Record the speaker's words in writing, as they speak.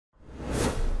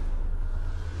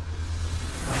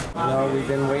You know, we've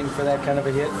been waiting for that kind of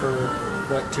a hit for,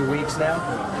 what, 2 weeks now?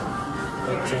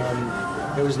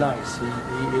 But it was nice. He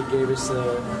gave us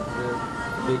the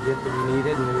big hit that we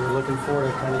needed, and we were looking for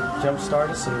to kind of jumpstart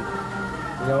us, and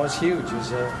you know, it was huge. It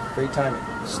was great timing.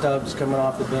 Stubbs coming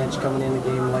off the bench, coming in the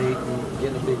game late, and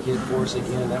getting a big hit for us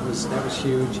again. That was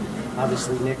huge.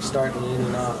 Obviously, Nick starting the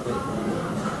inning off, but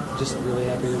just really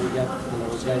happy that we got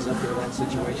those guys up there in that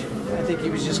situation. I think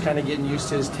he was just kind of getting used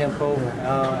to his tempo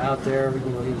out there.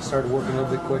 He started working a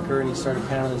little bit quicker, and he started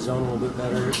pounding the zone a little bit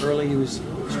better. Early, he was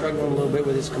struggling a little bit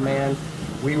with his command.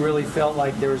 We really felt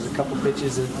like there was a couple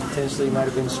pitches that potentially might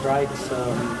have been strikes, but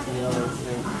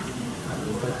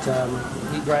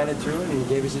he grinded through it and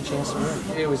gave us a chance to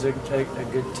win. It was a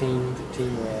good team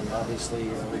win. Obviously,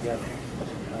 we got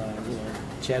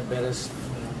Chad Bettis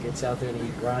gets out there and he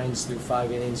grinds through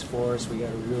 5 innings for us. We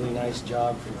got a really nice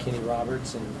job from Kenny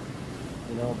Roberts, and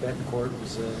Betancourt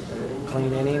was a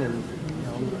clean inning, and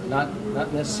not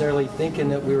necessarily thinking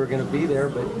that we were going to be there,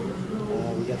 but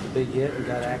we got the big hit and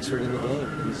got Axford in the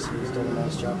game. He's done a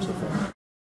nice job so far.